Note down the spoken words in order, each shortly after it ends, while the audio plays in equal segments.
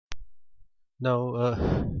Now,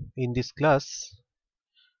 in this class,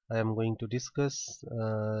 I am going to discuss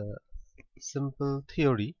simple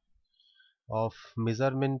theory of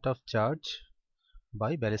measurement of charge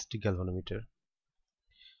by ballistic galvanometer.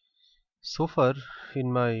 So far,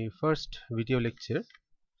 in my first video lecture,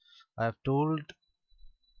 I have told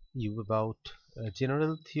you about a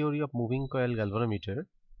general theory of moving coil galvanometer,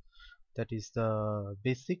 that is the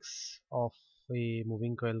basics of a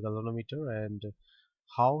moving coil galvanometer and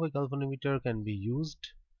how a galvanometer can be used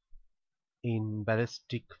in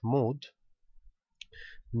ballistic mode.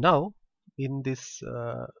 Now, in this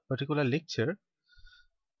particular lecture,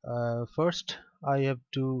 first I have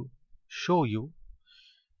to show you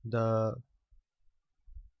the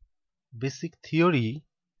basic theory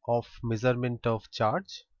of measurement of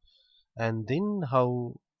charge, and then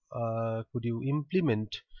how could you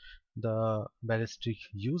implement the ballistic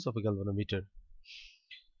use of a galvanometer.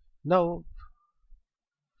 Now,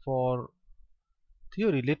 for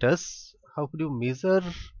theory, let us, how could you measure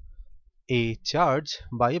a charge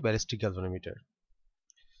by a ballistic galvanometer?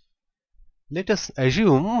 Let us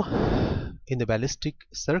assume in the ballistic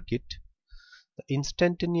circuit the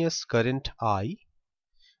instantaneous current I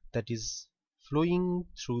that is flowing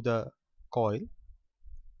through the coil,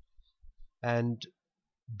 and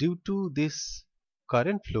due to this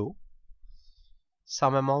current flow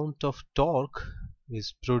some amount of torque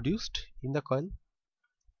is produced in the coil,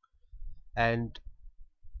 and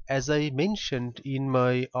as I mentioned in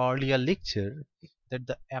my earlier lecture that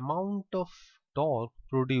the amount of torque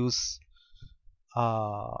produced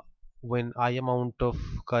when I amount of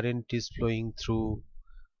current is flowing through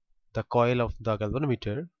the coil of the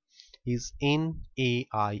galvanometer is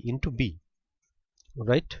NAI into B,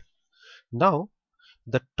 right? Now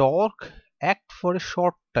the torque act for a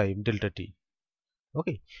short time, delta t.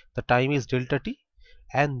 Okay, the time is delta t,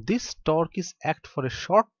 and this torque is act for a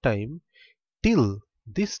short time till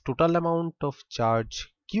this total amount of charge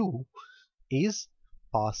Q is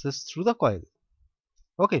passes through the coil.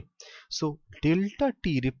 Okay, so delta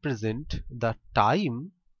t represent the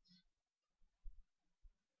time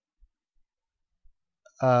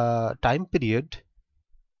period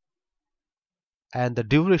and the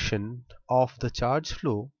duration of the charge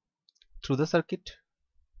flow through the circuit.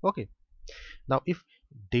 Okay, now if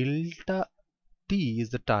delta t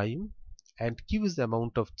is the time and Q is the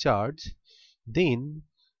amount of charge, then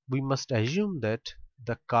we must assume that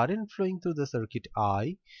the current flowing through the circuit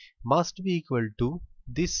I must be equal to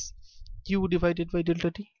this Q divided by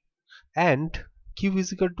delta t, and Q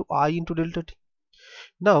is equal to I into delta t.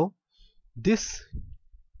 Now this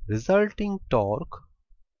resulting torque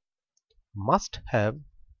must have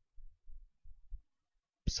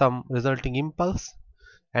some resulting impulse,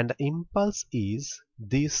 and the impulse is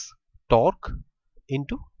this torque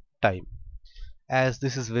into time. As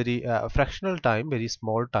this is very fractional time, very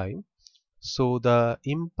small time, so the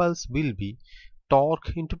impulse will be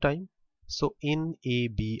torque into time, so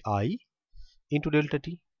NABI into delta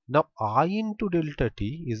t. Now I into delta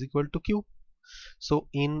t is equal to Q, so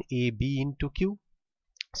NAB into Q,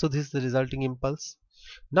 so this is the resulting impulse.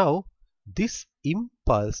 Now this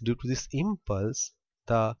impulse, due to this impulse,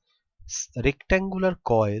 the rectangular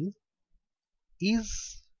coil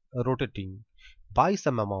is rotating by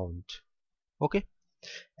some amount. Okay,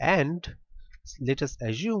 and let us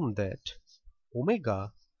assume that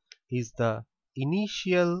omega is the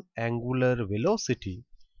initial angular velocity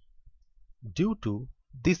due to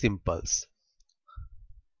this impulse.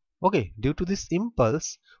 Okay, due to this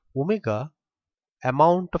impulse, omega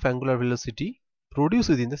amount of angular velocity produced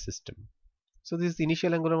within the system. So this is the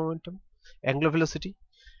initial angular momentum, angular velocity,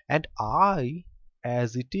 and I,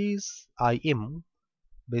 as it is Im,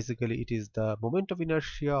 basically it is the moment of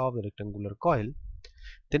inertia of the rectangular coil,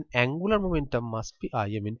 then angular momentum must be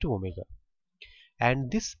Im into omega,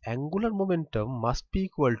 and this angular momentum must be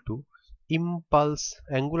equal to impulse,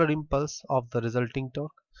 angular impulse of the resulting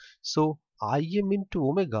torque. So Im into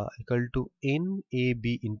omega equal to NAB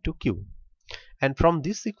into Q, and from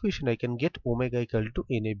this equation I can get omega equal to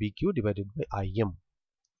NABQ divided by Im,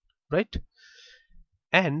 right?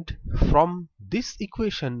 And from this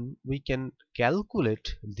equation we can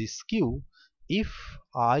calculate this Q if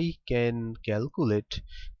I can calculate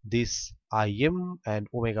this Im and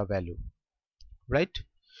omega value, right?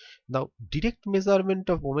 Now direct measurement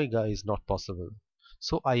of omega is not possible,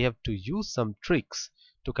 so I have to use some tricks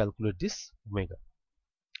to calculate this omega.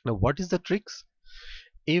 Now what is the tricks?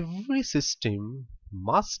 Every system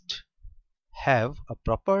must have a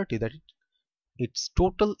property that its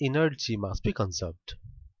total energy must be conserved.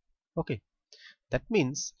 Okay, that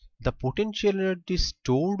means the potential energy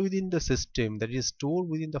stored within the system, that is stored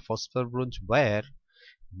within the phosphor bronze wire,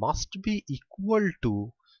 must be equal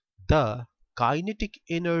to the kinetic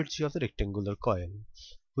energy of the rectangular coil,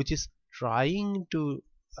 which is trying to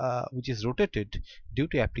which is rotated due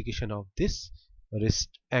to application of this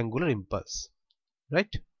rest angular impulse.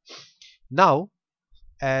 Right now,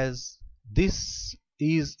 as this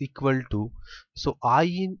is equal to, so I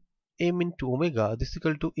in m into omega, this is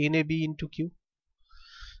equal to NAB into Q,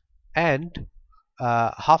 and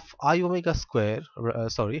half I omega square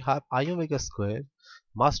half I omega square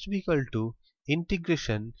must be equal to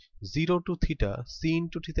integration 0 to theta c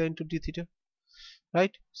into theta into d theta.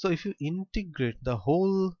 Right, so if you integrate the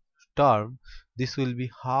whole term, this will be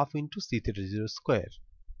half into c theta 0 square.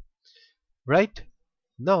 Right,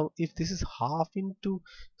 now if this is half into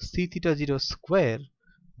c theta 0 square,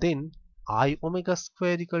 then I omega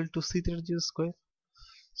square equal to c theta 0 square.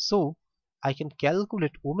 So I can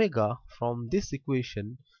calculate omega from this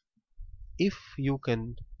equation if you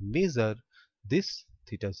can measure this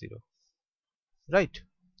theta 0. Right,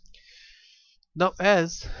 now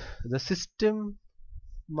as the system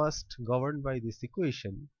must govern by this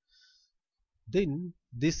equation, then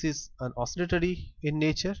this is an oscillatory in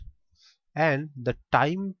nature, and the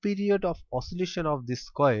time period of oscillation of this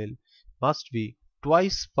coil must be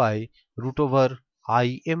twice pi root over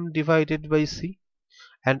Im divided by c,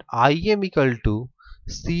 and Im equal to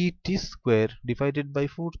ct square divided by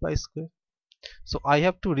 4 pi square. So I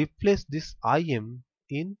have to replace this Im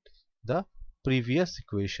in the previous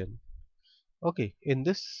equation, okay, in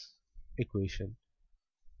this equation.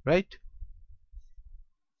 Right,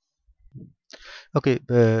 okay,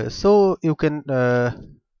 so you can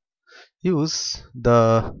use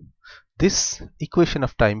this equation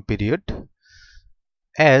of time period,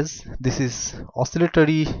 as this is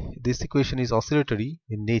oscillatory, this equation is oscillatory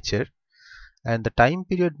in nature, and the time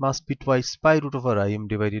period must be twice pi root over Im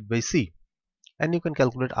divided by c, and you can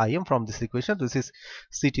calculate Im from this equation. This is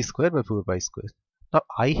ct square by 4 pi square. Now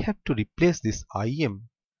I have to replace this Im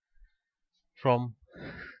from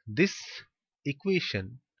this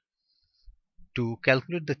equation to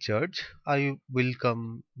calculate the charge. I will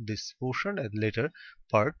come this portion at later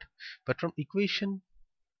part, but from equation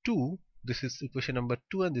 2, this is equation number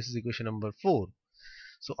 2 and this is equation number 4.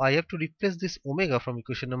 So I have to replace this omega from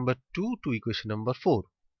equation number 2 to equation number 4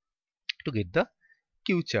 to get the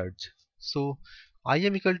Q charge. So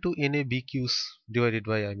Im equal to NABQ divided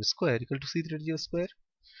by Im square equal to C theta 0 square.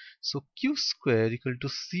 So Q square equal to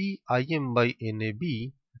CIM by NAB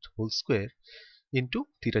whole square into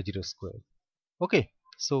theta 0 square. Okay,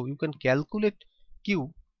 so you can calculate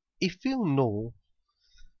Q if you know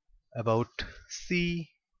about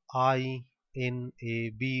CINAB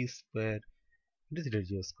square into theta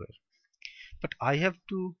 0 square. But I have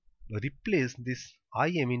to replace this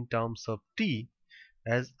Im in terms of t,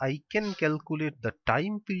 as I can calculate the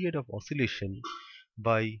time period of oscillation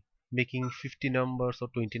by making 50 numbers or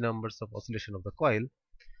 20 numbers of oscillation of the coil.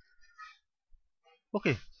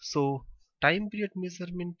 Okay, so time period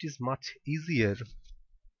measurement is much easier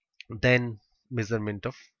than measurement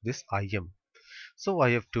of this Im. So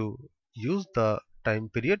I have to use the time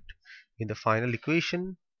period in the final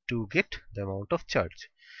equation to get the amount of charge.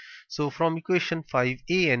 So from equation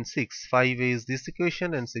 5a and 6, 5a is this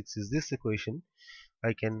equation and 6 is this equation,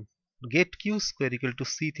 I can get Q square equal to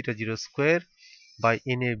C theta 0 square by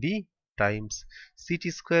NAB times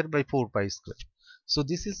CT square by 4 pi square. So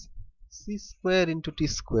this is C square into T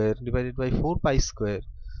square divided by 4 pi square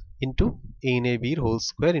into NAB whole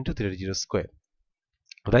square into theta 0 square.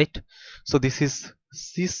 Right, so this is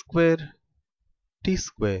C square T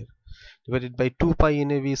square divided by 2 pi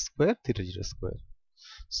NAB square theta 0 square.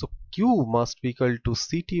 So Q must be equal to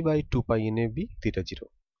CT by 2 pi NAB theta 0,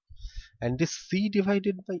 and this C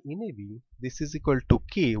divided by NAB, this is equal to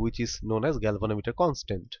K, which is known as galvanometer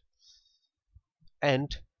constant,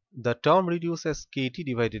 and the term reduces as KT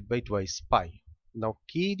divided by twice pi. Now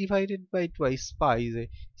K divided by twice pi is a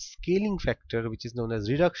scaling factor which is known as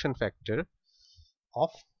reduction factor of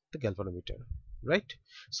the galvanometer. Right,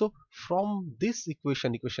 so from this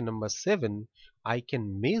equation, equation number 7, I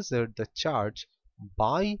can measure the charge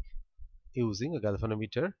by using a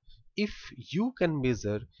galvanometer. If you can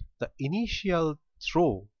measure the initial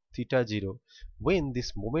throw theta 0 when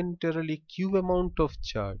this momentarily Q amount of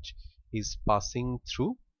charge is passing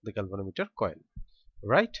through the galvanometer coil.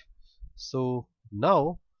 Right, so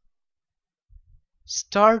now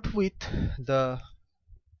start with the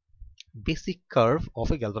basic curve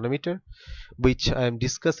of a galvanometer, which I am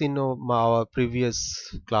discussing in our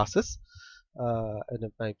previous classes,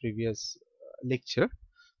 in my previous lecture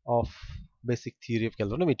of basic theory of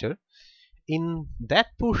galvanometer. In that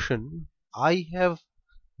portion I have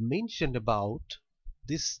mentioned about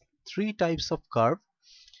these three types of curve,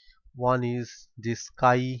 One is this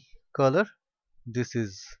sky color. This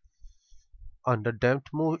is over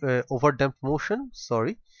damped motion,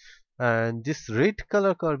 sorry, and this red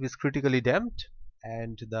color curve is critically damped,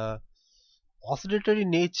 and the oscillatory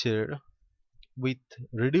nature with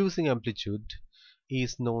reducing amplitude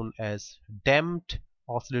is known as damped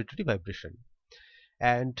oscillatory vibration.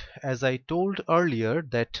 And as I told earlier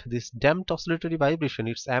that this damped oscillatory vibration,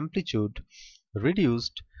 its amplitude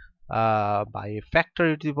reduced by a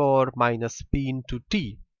factor e to the power minus p into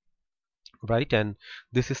t, right? And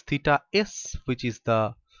this is theta s, which is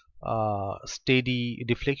the steady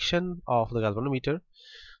deflection of the galvanometer,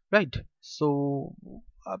 right? So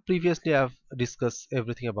previously I've discussed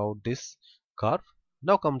everything about this curve.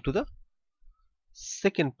 Now come to the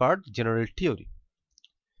second part, general theory.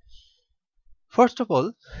 First of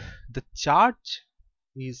all, the charge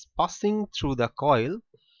is passing through the coil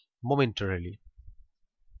momentarily,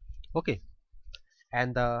 okay,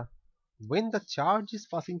 and when the charge is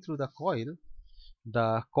passing through the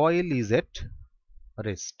coil is at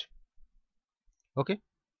rest, okay,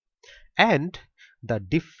 and the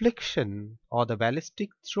deflection or the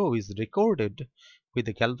ballistic throw is recorded with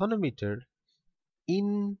the galvanometer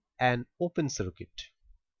in an open circuit,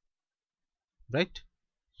 right?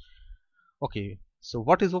 Okay, so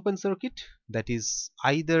what is open circuit? That is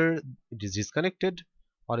either it is disconnected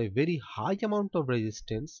or a very high amount of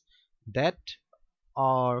resistance that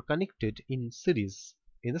are connected in series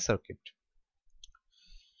in the circuit.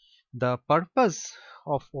 The purpose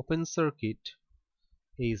of open circuit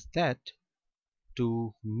is that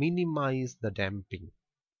to minimize the damping,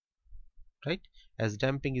 right? As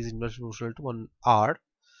damping is inversely proportional to 1R,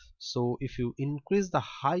 so if you increase the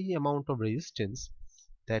high amount of resistance,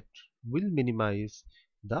 that will minimize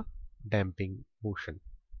the damping motion,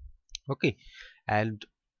 okay, and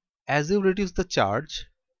as you reduce the charge,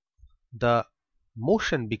 the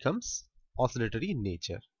motion becomes oscillatory in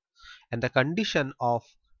nature, and the condition of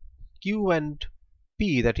Q and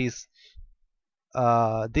P, that is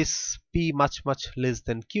this P much less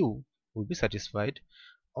than Q, will be satisfied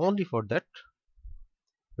only for that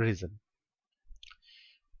reason,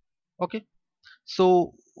 okay.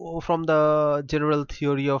 So from the general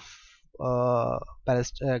theory of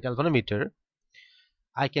galvanometer,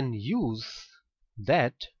 I can use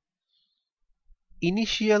that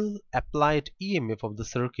initial applied EMF of the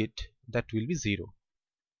circuit, that will be 0,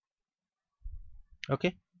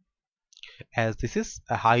 okay, as this is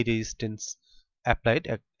a high resistance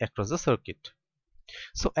applied across the circuit.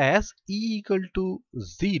 So as E equal to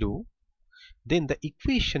 0, then the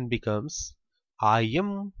equation becomes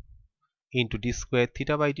Im into d square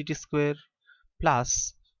theta by dt square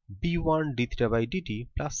plus b1 d theta by dt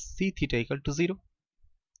plus c theta equal to 0.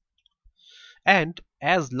 And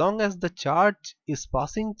as long as the charge is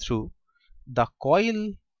passing through, the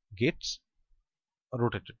coil gets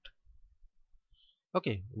rotated,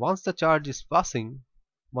 okay. Once the charge passes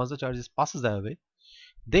away,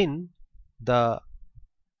 then the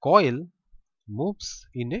coil moves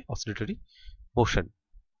in a oscillatory motion,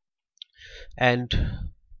 and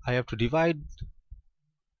I have to divide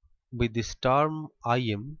with this term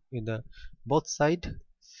Im in the both side,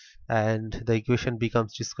 and the equation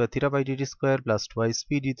becomes d square theta by dt square plus twice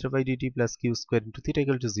p d theta by dt plus q square into theta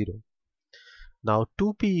equal to 0. Now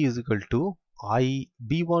 2p is equal to I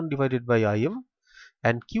b1 divided by Im,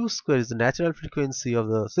 and q square is the natural frequency of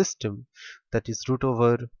the system, that is root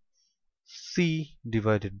over c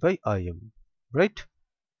divided by Im, right?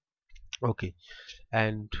 Okay,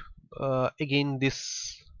 and again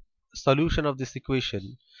this solution of this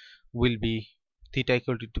equation will be theta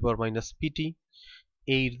equal to the power minus pt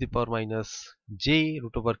a to the power minus j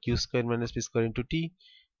root over q square minus p square into t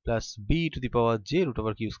plus b to the power j root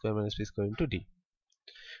over q square minus p square into d.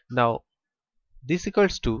 Now this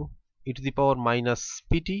equals to e to the power minus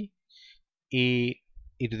pt a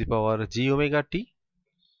e to the power j omega t.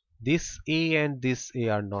 This a and this a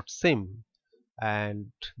are not same,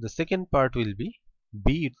 and the second part will be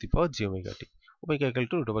b e to the power j omega t, omega equal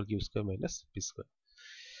to root over q square minus p square.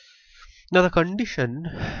 Now the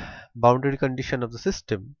boundary condition of the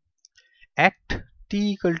system at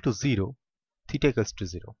t equal to 0, theta equals to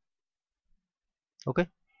 0, okay.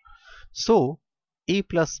 So a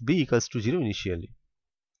plus b equals to 0 initially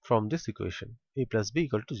from this equation, a plus b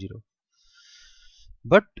equal to 0.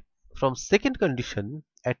 But from second condition,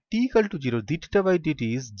 at t equal to 0, d theta by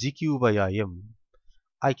dt is gq by Im.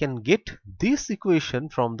 I can get this equation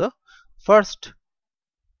from the first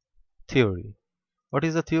theory. What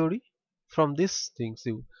is the theory? From these things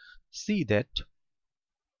you see that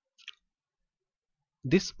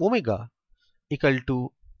this omega equal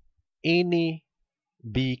to na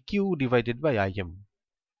bq divided by Im.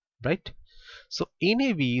 right? So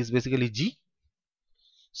NAV is basically G.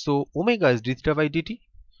 So omega is d theta by dt.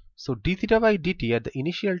 So d theta by dt at the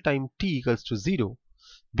initial time t equals to 0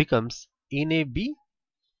 becomes NAB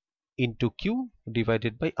into Q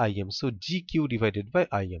divided by IM. So GQ divided by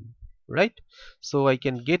IM, right? So I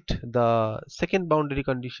can get the second boundary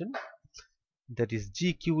condition, that is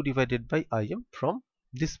GQ divided by IM, from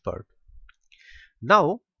this part.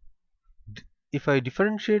 Now if I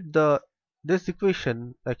differentiate this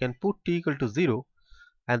equation, I can put t equal to 0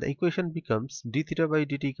 and the equation becomes d theta by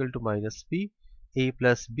dt equal to minus p a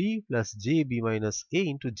plus b plus jb minus a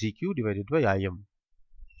into gq divided by im.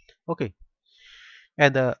 Okay,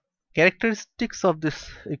 and the characteristics of this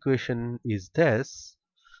equation is this,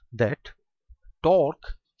 that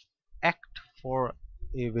torque act for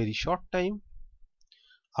a very short time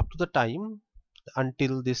up to the time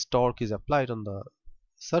until this torque is applied on the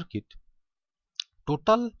circuit.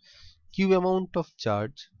 Total q amount of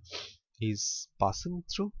charge is passing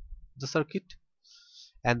through the circuit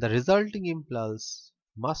and the resulting impulse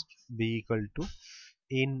must be equal to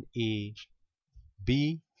NAB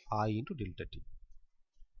I into delta t.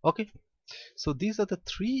 Okay, so these are the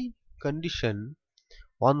three conditions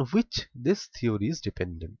on which this theory is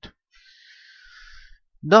dependent.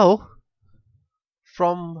 Now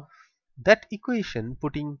from that equation,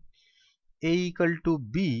 putting a equal to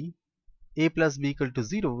b, a plus b equal to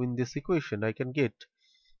 0 in this equation, I can get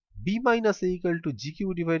b minus a equal to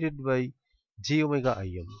gq divided by j omega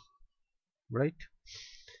im, right?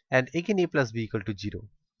 And again a plus b equal to 0.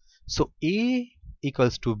 So a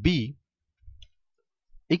equals to b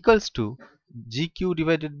equals to gq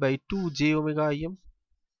divided by 2 j omega im.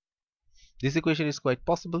 This equation is quite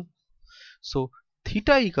possible. So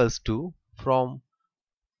theta equals to, from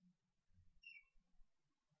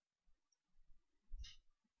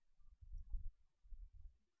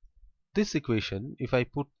this equation, if I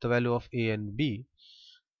put the value of a and b,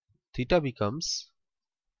 theta becomes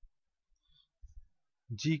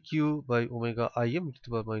gq by omega im to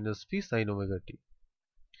the power minus p sine omega t.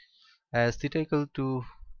 As theta equal to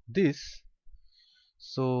this,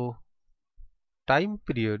 so time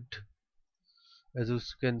period, as you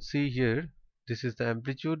can see here, this is the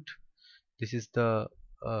amplitude, this is the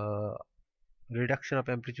reduction of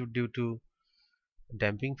amplitude due to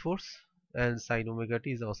damping force, and sine omega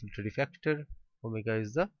t is the oscillatory factor, omega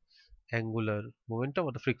is the angular momentum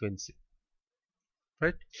or the frequency,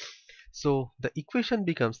 right? So the equation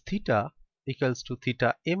becomes theta equals to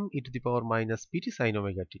theta m e to the power minus pt sine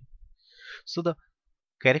omega t. So the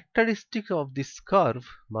characteristic of this curve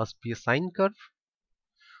must be a sine curve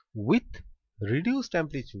with reduced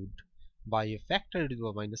amplitude by a factor e to the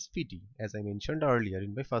power minus pt, as I mentioned earlier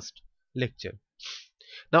in my first lecture.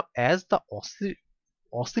 Now as the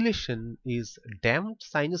oscillation is damped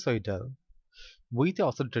sinusoidal with the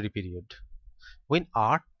oscillatory period, when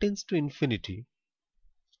r tends to infinity,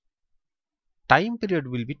 time period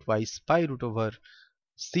will be twice pi root over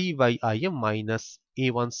c by im minus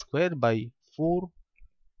a1 square by 4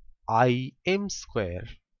 im square.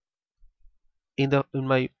 In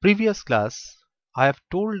my previous class, I have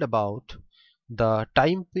told about the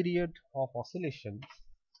time period of oscillation,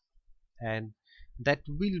 and that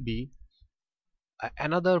will be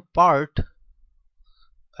another part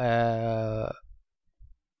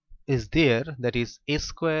is there, that is a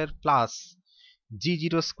square plus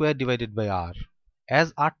g0 square divided by r.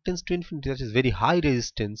 As r tends to infinity, that is very high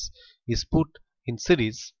resistance is put in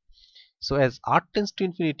series. So as r tends to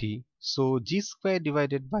infinity, so g square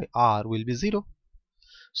divided by r will be 0.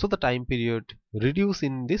 So the time period reduce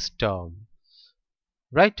in this term,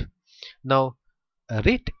 right? Now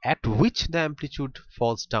rate at which the amplitude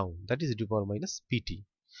falls down, that is e to the power minus pt,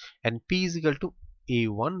 and p is equal to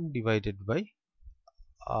a1 divided by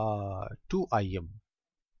 2 im.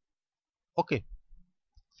 Okay,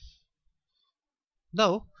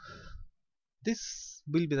 now this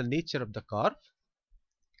will be the nature of the curve,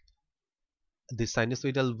 the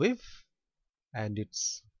sinusoidal wave, and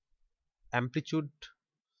its amplitude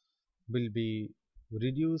will be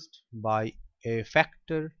reduced by a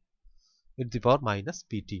factor e to the power minus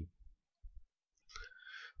pt.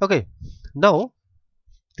 Okay, now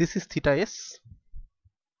this is theta s.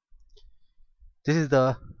 This is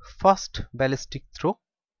the first ballistic throw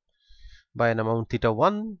by an amount theta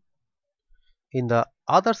 1. In the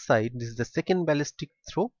other side, this is the second ballistic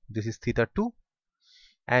throw, this is theta 2,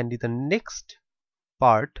 and in the next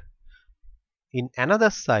part, in another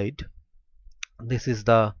side, this is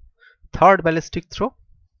the third ballistic throw.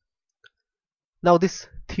 Now this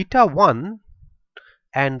theta 1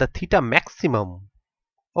 and the theta maximum,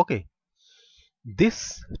 okay,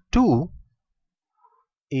 this 2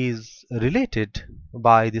 is related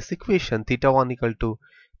by this equation theta 1 equal to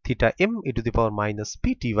theta m e to the power minus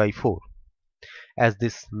pt by 4, as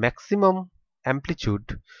this maximum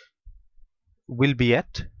amplitude will be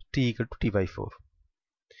at t equal to t by 4.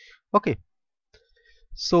 Okay,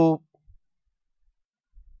 so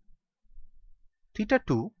theta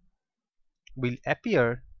 2 will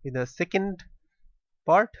appear in the second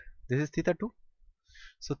part. This is theta 2.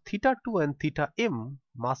 So theta 2 and theta m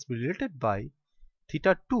must be related by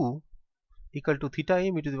theta 2 equal to theta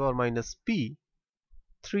m e to the power minus p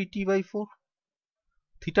 3t by 4.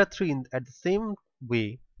 Theta 3 at the same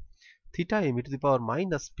way, theta m e to the power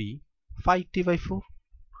minus p 5t by 4.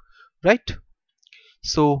 Right?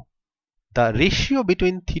 So the ratio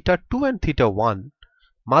between theta 2 and theta 1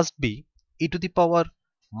 must be e to the power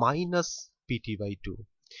minus pt by 2.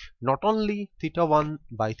 Not only theta 1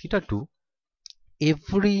 by theta 2,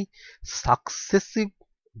 every successive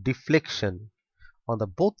deflection on the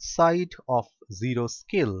both side of zero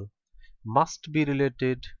scale must be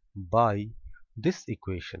related by this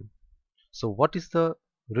equation. So what is the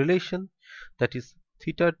relation? That is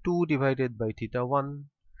theta 2 divided by theta 1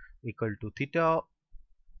 equal to theta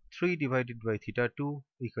 3 divided by theta 2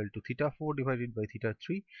 equal to theta 4 divided by theta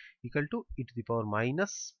 3 equal to e to the power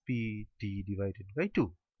minus pt divided by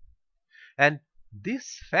 2. And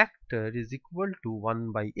this factor is equal to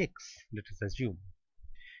 1 by x. Let us assume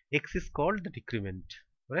x is called the decrement,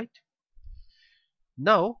 right?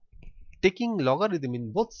 Now taking logarithm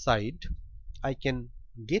in both sides, I can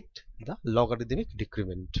get the logarithmic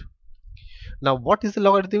decrement. Now what is the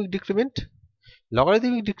logarithmic decrement?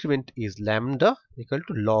 Logarithmic decrement is lambda equal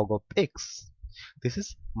to log of x. This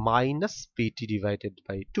is minus pt divided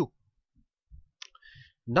by 2.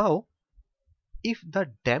 Now if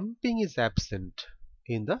the damping is absent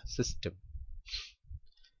in the system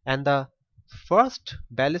and the first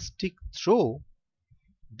ballistic throw,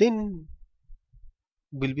 then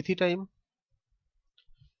will be theta m,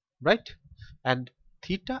 right? And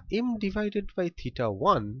theta m divided by theta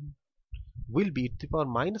 1 will be e to the power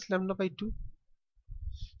minus lambda by 2.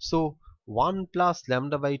 So 1 plus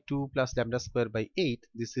lambda by 2 plus lambda square by 8,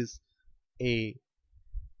 this is a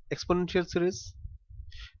exponential series.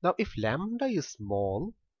 Now if lambda is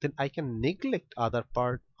small, then I can neglect other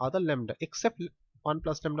lambda except 1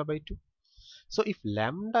 plus lambda by 2. So if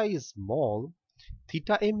lambda is small,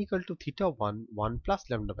 theta m equal to theta 1 plus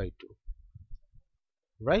lambda by 2,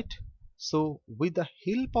 right? So with the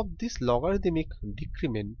help of this logarithmic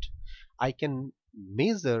decrement, I can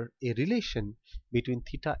measure a relation between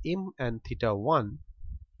theta m and theta 1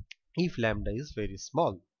 if lambda is very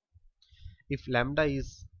small. If lambda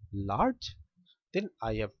is large, then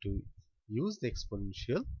I have to use the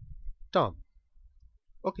exponential term.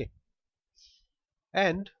 Okay,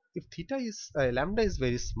 and if lambda is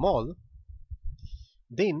very small,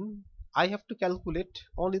 then I have to calculate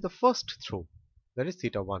only the first throw, that is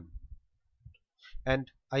theta 1,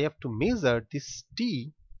 and I have to measure this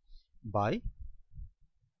t by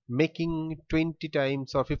making 20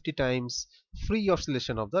 times or 50 times free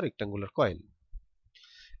oscillation of the rectangular coil,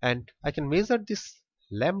 and I can measure this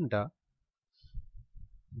lambda.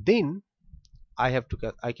 Then I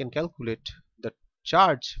can calculate the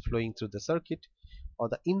charge flowing through the circuit, or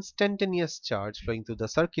the instantaneous charge flowing through the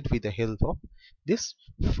circuit, with the help of this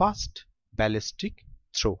first ballistic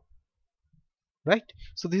throw, right?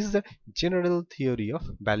 So this is the general theory of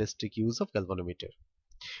ballistic use of galvanometer.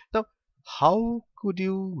 Now how could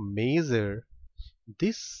you measure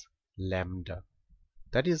this lambda?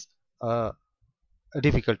 That is a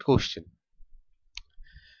difficult question.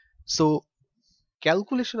 So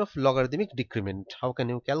calculation of logarithmic decrement, how can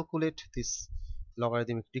you calculate this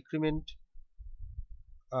logarithmic decrement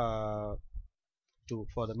for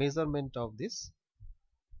the measurement of this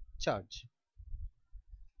charge?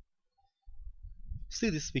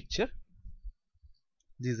 See this picture.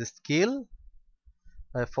 This is a scale.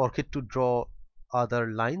 I forget to draw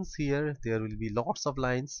other lines here. There will be lots of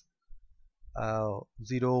lines. 0,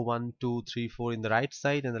 1, 2, 3, 4 in the right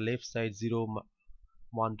side, and the left side 0,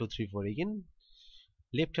 1, 2, 3, 4 again.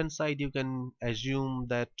 Left hand side you can assume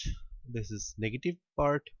that this is negative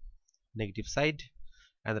side,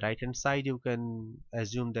 and the right hand side you can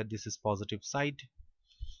assume that this is positive side.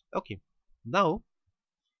 Okay, now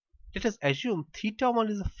let us assume theta 1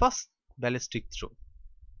 is the first ballistic throw,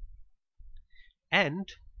 and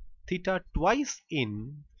theta twice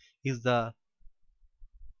n is the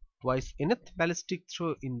nth ballistic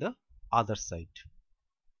throw in the other side.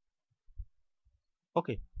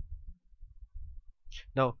 Okay,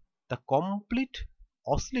 now the complete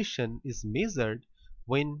oscillation is measured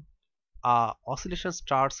when oscillation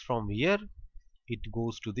starts from here, it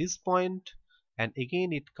goes to this point, and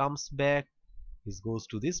again it comes back, it goes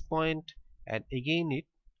to this point, and again it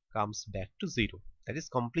comes back to 0. That is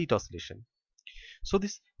complete oscillation. So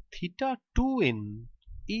this theta 2n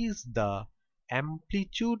is the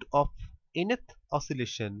amplitude of nth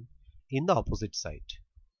oscillation in the opposite side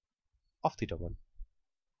of theta 1,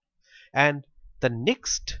 and the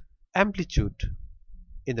next amplitude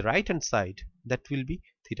in the right hand side, that will be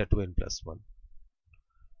theta 2n plus 1.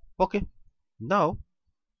 Okay, now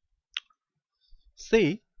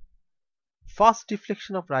say first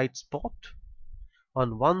deflection of right spot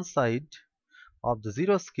on one side of the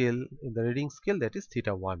 0 scale in the reading scale, that is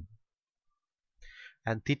theta 1,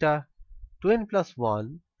 and theta 2n plus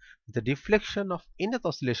 1 the deflection of nth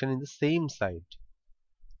oscillation in the same side.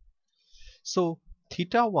 So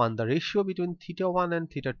theta 1, the ratio between theta 1 and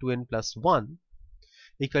theta 2n plus 1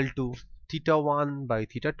 equal to theta 1 by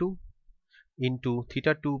theta 2 into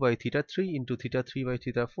theta 2 by theta 3 into theta 3 by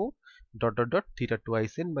theta 4 dot dot dot theta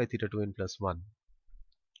twice n by theta 2n plus 1,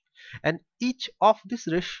 and each of this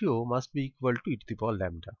ratio must be equal to e to the power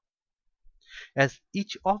lambda. As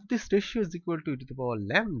each of this ratio is equal to e to the power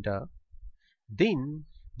lambda, then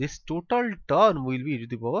this total term will be e to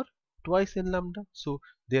the power twice n lambda. So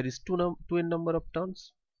there is 2n number of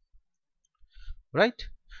terms, right?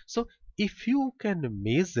 So if you can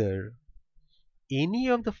measure any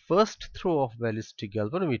of the first throw of ballistic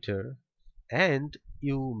galvanometer and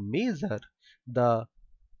you measure the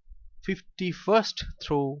 51st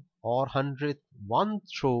throw or 101th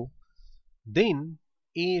throw, then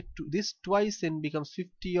this twice n becomes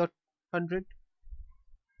 50 or 100,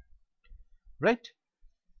 right?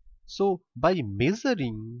 So by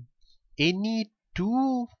measuring any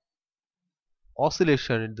two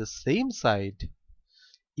oscillation at the same side,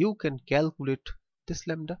 you can calculate this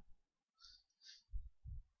lambda.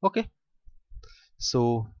 Okay,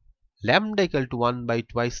 so lambda equal to 1 by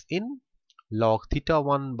twice n log theta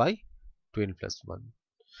 1 by 2n plus 1,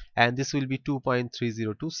 and this will be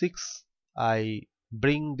 2.3026. I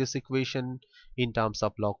bring this equation in terms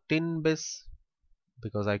of log 10 base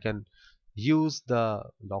because I can use the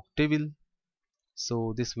log table.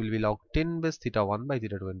 So this will be log 10 base theta 1 by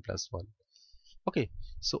theta 2n plus 1. Okay,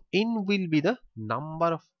 so n will be the number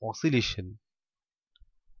of oscillation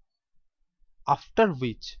after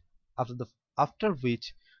which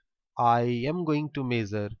I am going to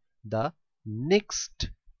measure the next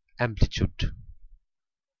amplitude,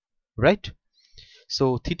 right?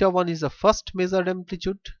 So theta 1 is the first measured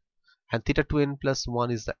amplitude and theta 2n plus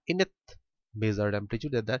 1 is the nth measured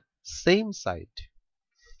amplitude at the same side.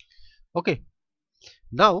 Okay,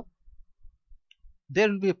 now there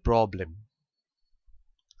will be a problem.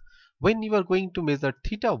 When you are going to measure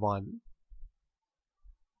theta 1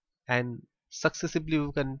 and successively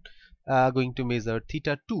we can going to measure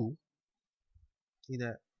theta 2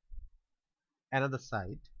 in another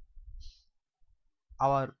side,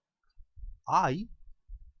 our eye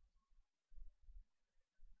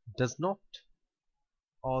does not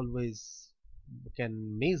always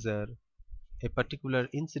can measure a particular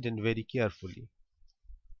incident very carefully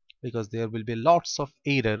because there will be lots of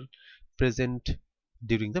error present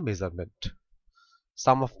during the measurement.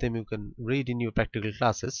 Some of them you can read in your practical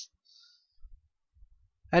classes,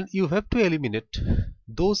 and you have to eliminate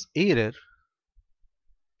those errors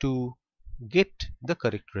to get the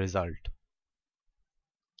correct result.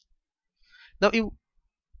 Now you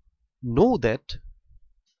know that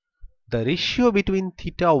the ratio between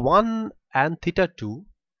theta 1 and theta 2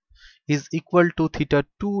 is equal to theta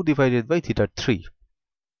 2 divided by theta 3,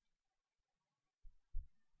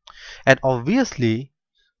 and obviously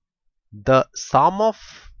the sum of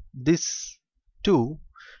this 2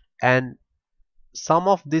 and sum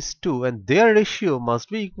of these two and their ratio must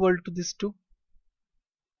be equal to this 2.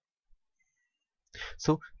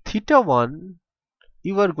 So theta 1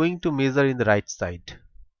 you are going to measure in the right side,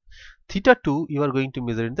 theta 2 you are going to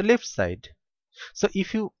measure in the left side. So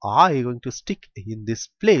if you are going to stick in this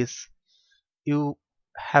place, you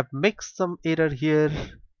have mixed some error here,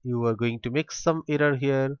 you are going to make some error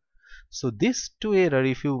here. So this two error,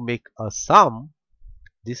 if you make a sum,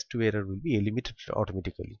 this two error will be eliminated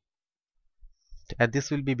automatically, and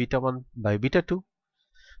this will be beta 1 by beta 2.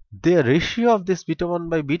 The ratio of this beta 1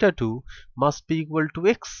 by beta 2 must be equal to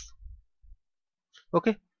x.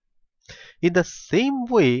 Okay, in the same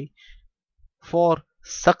way for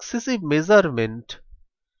successive measurement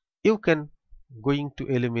you can going to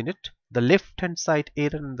eliminate the left hand side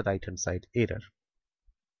error and the right hand side error.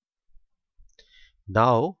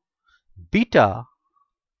 Now beta,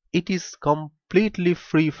 it is completely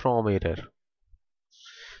free from error.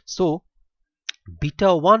 So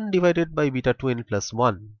beta 1 divided by beta 2n plus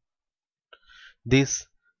 1, this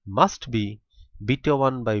must be beta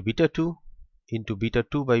 1 by beta 2 into beta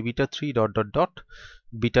 2 by beta 3 dot dot dot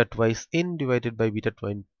beta twice n divided by beta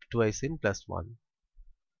twice n plus 1,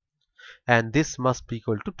 and this must be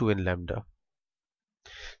equal to 2n lambda.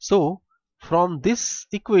 So from this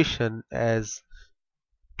equation, as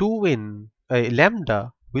 2n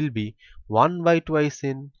lambda will be 1 by twice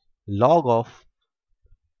n log of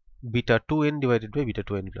beta 2n divided by beta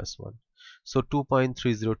 2n plus 1. So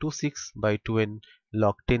 2.3026 by 2n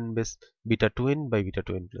log 10 base beta 2n by beta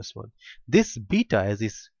 2n plus 1. This beta, as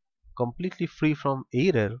is completely free from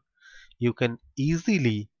error, you can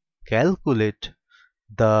easily calculate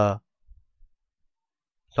the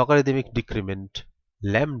logarithmic decrement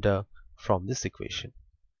lambda from this equation.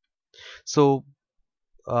 So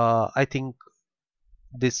I think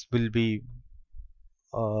this will be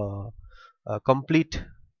a complete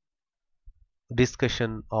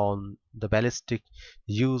discussion on the ballistic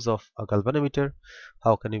use of a galvanometer.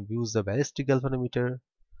 How can you use the ballistic galvanometer?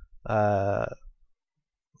 Uh,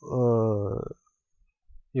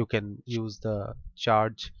 you can use the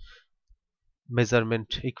charge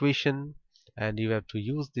measurement equation, and you have to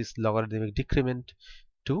use this logarithmic decrement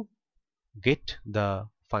to get the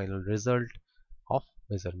final result of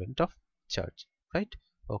measurement of charge, right?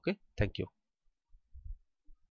 Okay, thank you.